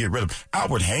rid of them, get rid of them.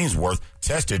 Albert Haynesworth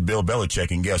tested Bill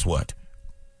Belichick, and guess what?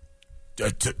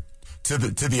 To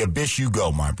the abyss you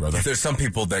go, my brother. There's some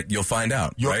people that you'll find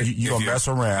out, right? You'll mess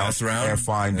around and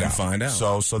find out.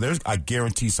 So there's, I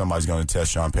guarantee somebody's going to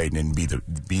test Sean Payton and be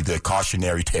the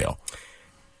cautionary tale.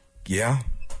 Yeah.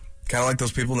 Kind of like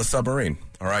those people in the submarine.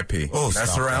 R.I.P. Oh,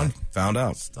 messed around, found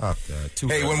out. Stop that.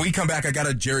 Hey, when we come back, I got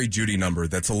a Jerry Jeudy number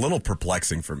that's a little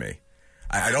perplexing for me.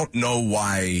 I don't know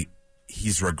why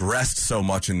he's regressed so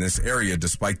much in this area,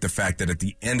 despite the fact that at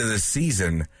the end of the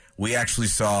season, we actually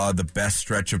saw the best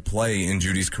stretch of play in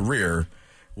Judy's career.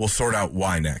 We'll sort out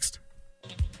why next.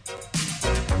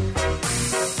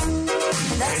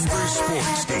 Denver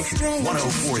Sports Station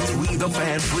 104.3 The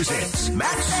Fan presents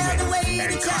Matt Smith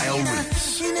and Kyle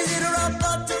Reese.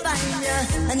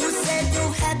 And you said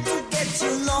you had to get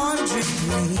your laundry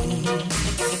clean.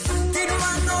 Didn't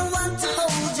want no one to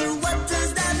hold you. What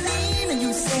does that mean? And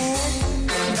you said,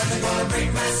 nothing gonna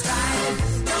break my stride.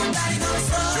 Nobody gonna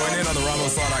slow. Join in on the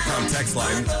RamosLaw.com text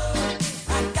line.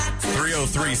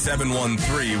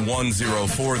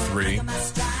 303-713-1043.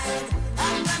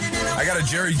 I got a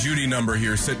Jerry Jeudy number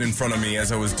here sitting in front of me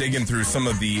as I was digging through some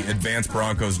of the advanced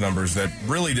Broncos numbers that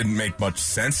really didn't make much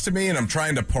sense to me, and I'm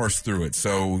trying to parse through it.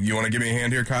 So you want to give me a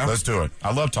hand here, Kyle? Let's do it.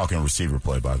 I love talking receiver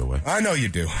play, by the way. I know you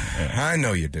do. I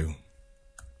know you do.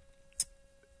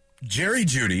 Jerry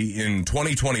Jeudy in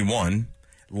 2021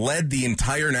 led the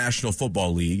entire National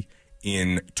Football League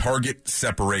in target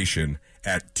separation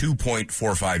at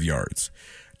 2.45 yards.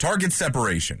 Target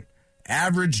separation,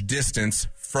 average distance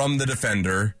from the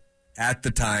defender at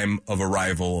the time of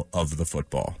arrival of the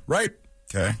football, right?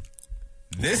 Okay.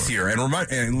 This year, and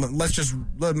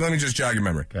let me just jog your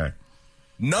memory. Okay.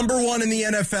 Number 1 in the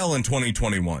NFL in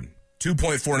 2021,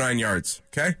 2.49 yards,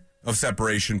 okay, of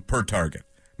separation per target.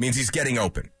 Means he's getting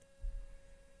open.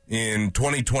 In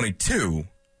 2022,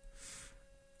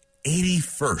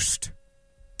 81st.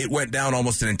 It went down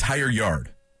almost an entire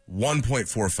yard,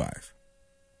 1.45.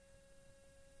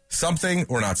 Something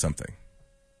or not something?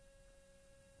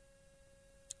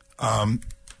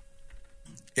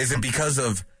 Is it because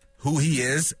of who he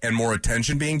is and more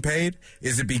attention being paid?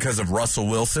 Is it because of Russell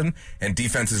Wilson and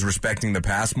defenses respecting the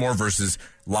pass more versus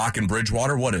Locke and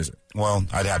Bridgewater? What is it? Well,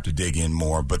 I'd have to dig in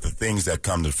more, but the things that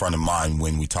come to the front of mind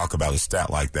when we talk about a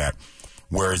stat like that,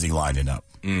 where is he lining up?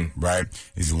 Right?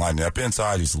 Is he lining up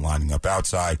inside? Is he lining up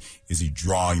outside? Is he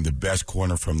drawing the best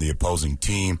corner from the opposing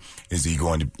team? Is he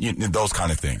going to, those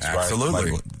kind of things,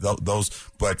 Absolutely. right? Like those,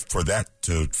 but for that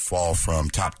to fall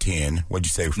from top 10, what'd you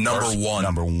say?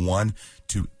 Number one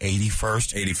to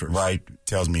 81st. 81st. Right?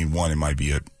 Tells me, one, it might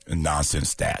be a nonsense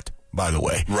stat, by the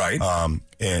way. Right.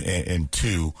 And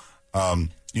two,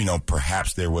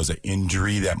 perhaps there was an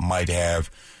injury that might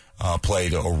have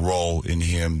played a role in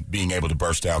him being able to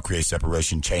burst out, create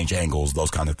separation, change angles, those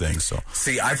kind of things. So,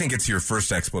 see, I think it's your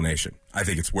first explanation. I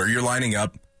think it's where you're lining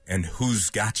up and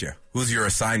who's got you. Who's your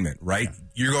assignment, right? Yeah.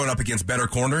 You're going up against better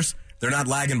corners. They're not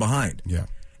lagging behind. Yeah.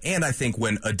 And I think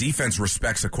when a defense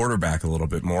respects a quarterback a little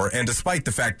bit more, and despite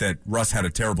the fact that Russ had a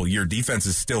terrible year,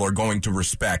 defenses still are going to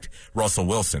respect Russell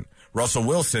Wilson. Russell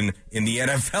Wilson in the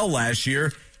NFL last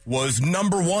year was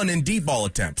number 1 in deep ball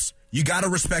attempts. You got to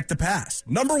respect the pass.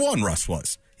 Number 1, Russ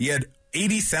was. He had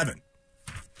 87,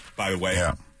 by the way.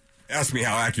 Yeah. Ask me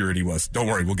how accurate he was. Don't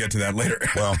worry, we'll get to that later.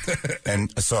 Well,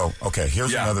 and so, okay,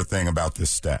 here's another thing about this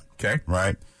stat. Okay.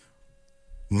 Right?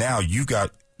 Now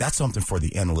that's something for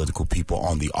the analytical people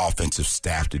on the offensive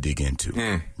staff to dig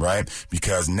into, right?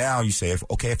 Because now you say,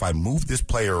 if I move this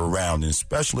player around, and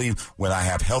especially when I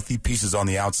have healthy pieces on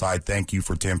the outside, thank you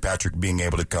for Tim Patrick being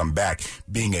able to come back,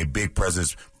 being a big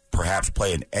presence, perhaps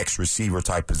play an X receiver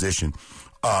type position.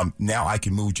 Now I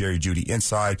can move Jerry Jeudy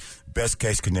inside. Best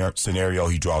case scenario,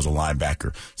 he draws a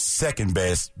linebacker. Second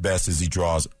best is he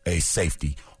draws a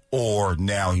safety, or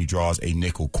now he draws a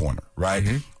nickel corner, right?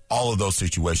 Mm-hmm. All of those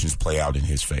situations play out in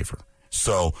his favor.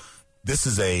 So this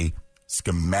is a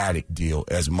schematic deal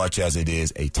as much as it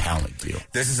is a talent deal.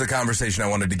 This is a conversation I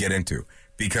wanted to get into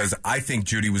because I think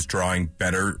Jeudy was drawing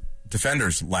better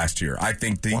defenders last year. I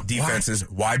think the defenses,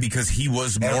 why? Because he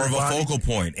was more of a focal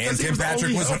point, and Tim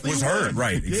Patrick was hurt.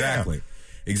 Right, exactly. Yeah.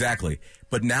 Exactly.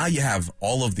 But now you have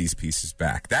all of these pieces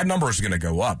back. That number is going to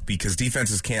go up because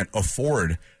defenses can't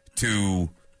afford to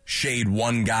shade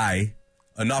one guy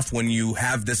enough when you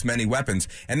have this many weapons.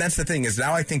 And that's the thing is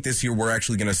now I think this year we're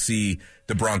actually going to see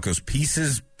the Broncos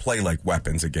pieces play like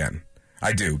weapons again.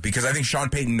 I do, because I think Sean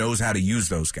Payton knows how to use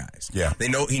those guys. Yeah.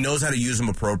 He knows how to use them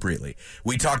appropriately.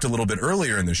 We talked a little bit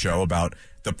earlier in the show about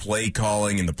the play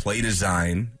calling and the play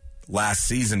design last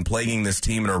season plaguing this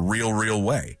team in a real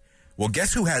way. Well,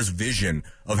 guess who has vision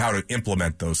of how to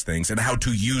implement those things and how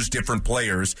to use different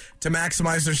players to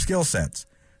maximize their skill sets?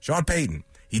 Sean Payton.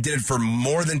 He did it for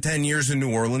more than 10 years in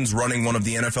New Orleans, running one of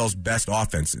the NFL's best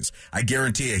offenses. I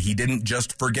guarantee you, he didn't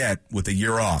just forget with a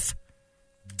year off.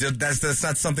 That's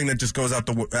not something that just goes out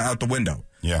the window.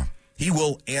 Yeah. He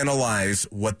will analyze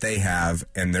what they have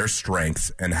and their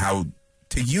strengths and how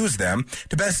to use them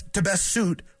to best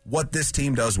suit what this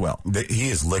team does well. He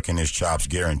is licking his chops,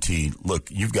 guaranteed. Look,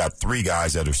 you've got 3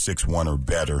 guys that are 6'1" or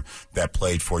better that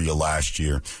played for you last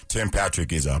year. Tim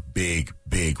Patrick is a big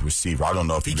receiver. I don't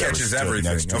know if he catches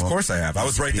everything. Of course I have. I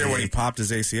was right there when he popped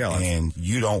his ACL. And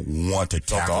you don't want to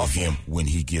tackle him when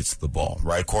he gets the ball,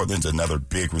 right? Cortland's another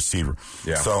big receiver.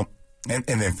 Yeah. So, and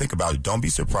then think about it. Don't be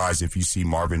surprised if you see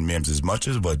Marvin Mims, as much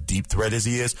of a deep threat as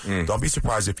he is, don't be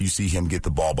surprised if you see him get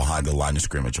the ball behind the line of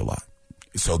scrimmage a lot,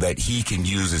 so that he can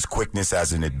use his quickness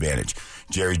as an advantage.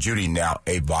 Jerry Jeudy now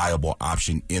a viable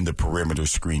option in the perimeter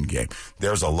screen game.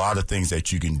 There's a lot of things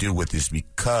that you can do with this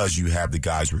because you have the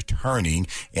guys returning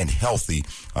and healthy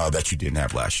that you didn't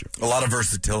have last year. A lot of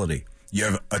versatility. You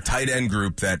have a tight end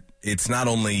group that it's not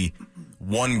only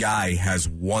one guy has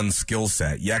one skill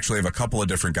set. You actually have a couple of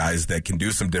different guys that can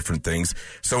do some different things.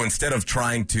 So instead of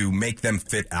trying to make them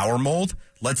fit our mold,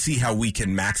 let's see how we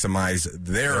can maximize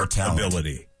their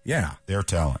ability. Yeah, their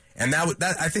talent, and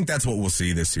that I think that's what we'll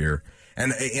see this year,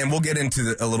 and we'll get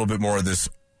into a little bit more of this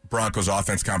Broncos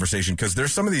offense conversation because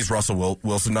there's some of these Russell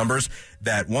Wilson numbers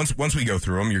that once we go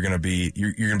through them, you're gonna be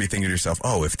thinking to yourself,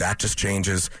 oh, if that just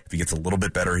changes, if he gets a little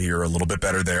bit better here, a little bit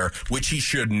better there, which he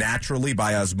should naturally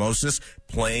by osmosis,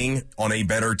 playing on a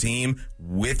better team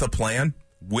with a plan,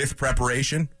 with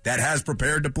preparation that has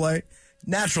prepared to play,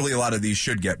 naturally a lot of these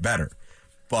should get better,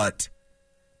 but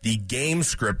the game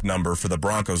script number for the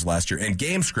Broncos last year, and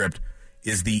game script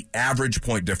is the average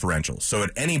point differential. So at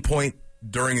any point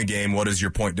during a game, what is your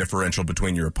point differential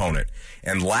between your opponent?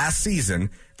 And last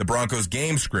season, the Broncos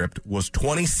game script was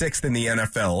 26th in the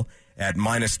NFL at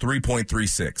minus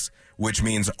 3.36, which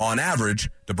means on average,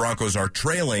 the Broncos are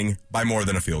trailing by more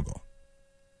than a field goal.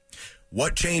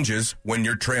 What changes when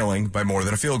you're trailing by more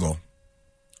than a field goal?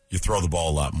 You throw the ball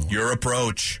a lot more. Your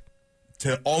approach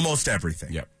to almost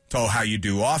everything. Yep. So how you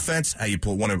do offense, how you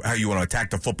want to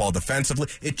attack the football defensively,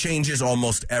 it changes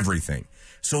almost everything.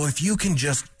 So if you can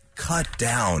just cut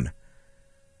down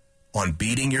on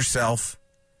beating yourself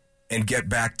and get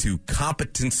back to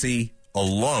competency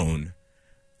alone,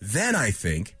 then I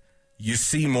think you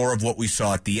see more of what we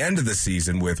saw at the end of the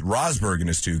season with Rosberg in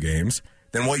his 2 games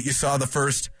than what you saw the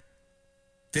first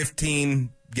 15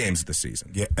 games of the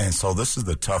season. Yeah, and so this is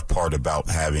the tough part about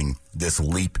having this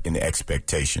leap in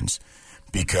expectations.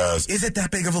 Because is it that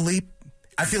big of a leap?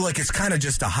 I feel like it's kind of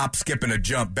just a hop, skip, and a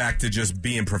jump back to just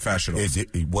being professional.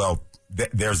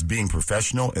 There's being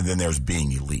professional, and then there's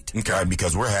being elite. Okay. Right?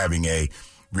 Because we're having a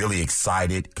really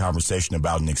excited conversation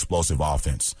about an explosive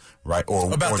offense, right? Or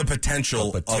the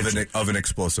potential of an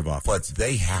explosive offense. But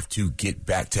they have to get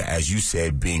back to, as you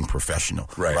said, being professional,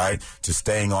 right? To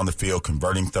staying on the field,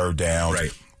 converting third downs,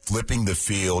 right? flipping the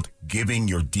field, giving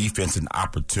your defense an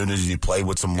opportunity to play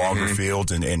with some longer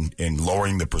fields and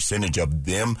lowering the percentage of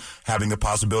them having the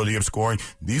possibility of scoring.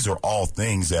 These are all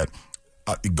things that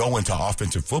go into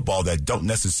offensive football that don't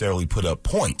necessarily put up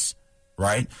points,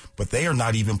 right? But they are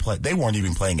not even they weren't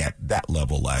even playing at that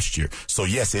level last year. So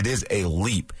yes, it is a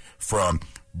leap from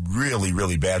really,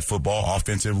 really bad football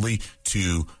offensively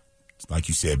to, like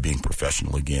you said, being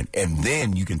professional again. And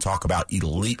then you can talk about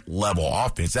elite level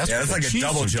offense. That's like a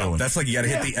double jump. Doing. That's like you got to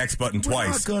hit the X button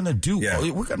twice. We're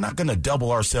not going to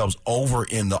double ourselves over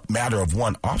in the matter of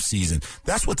one offseason.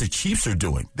 That's what the Chiefs are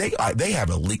doing. They have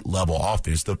elite level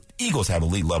offense. The Eagles have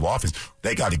elite level offense.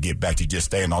 They got to get back to just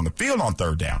staying on the field on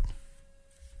third down.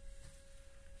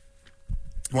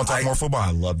 You want to talk more football?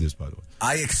 I love this, by the way.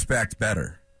 I expect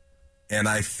better. And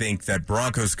I think that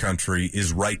Broncos country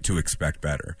is right to expect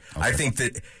better. Okay. I think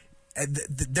that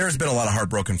there's been a lot of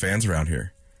heartbroken fans around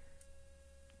here,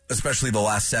 especially the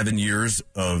last 7 years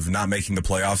of not making the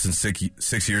playoffs and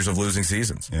 6 years of losing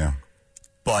seasons. Yeah.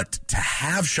 But to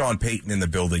have Sean Payton in the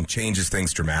building changes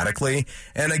things dramatically.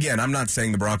 And again, I'm not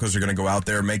saying the Broncos are going to go out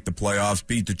there, make the playoffs,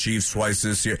 beat the Chiefs twice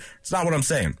this year. It's not what I'm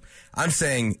saying. I'm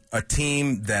saying a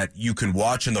team that you can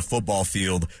watch in the football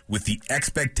field with the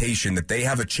expectation that they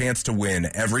have a chance to win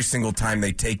every single time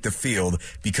they take the field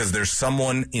because there's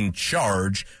someone in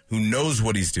charge who knows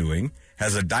what he's doing,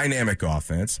 has a dynamic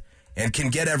offense, and can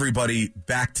get everybody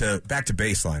back to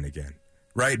baseline again.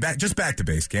 Right? Back to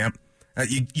base camp.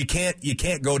 You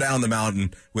can't go down the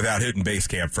mountain without hitting base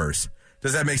camp first.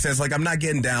 Does that make sense? Like, I'm not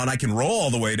getting down. I can roll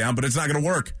all the way down, but it's not going to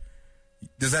work.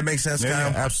 Does that make sense,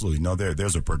 Kyle? Yeah, absolutely. No,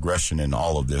 there's a progression in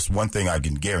all of this. One thing I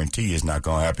can guarantee is not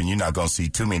going to happen. You're not going to see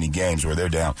too many games where they're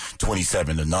down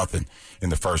 27-0 in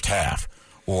the first half,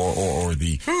 or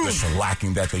the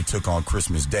shellacking that they took on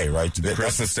Christmas Day, right?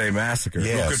 Christmas Day massacre.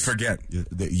 Yes, who could forget?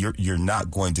 You're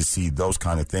not going to see those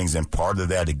kind of things, and part of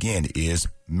that again is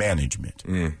management.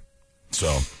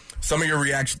 So. Some of your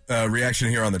reaction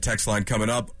here on the text line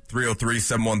coming up,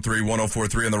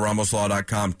 303-713-1043 on the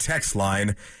RamosLaw.com text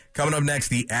line. Coming up next,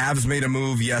 the Avs made a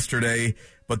move yesterday,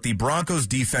 but the Broncos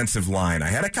defensive line. I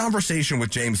had a conversation with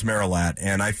James Marilat,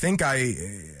 and I think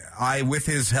I with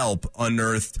his help,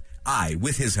 not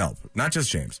just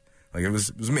James. Like, it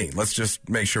was me. Let's just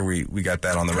make sure we got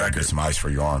that on the record. Get some ice for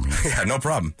your arm. Yeah, no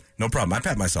problem. I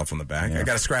pat myself on the back. Yeah. I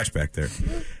got a scratch back there.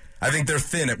 I think they're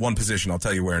thin at one position. I'll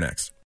tell you where next.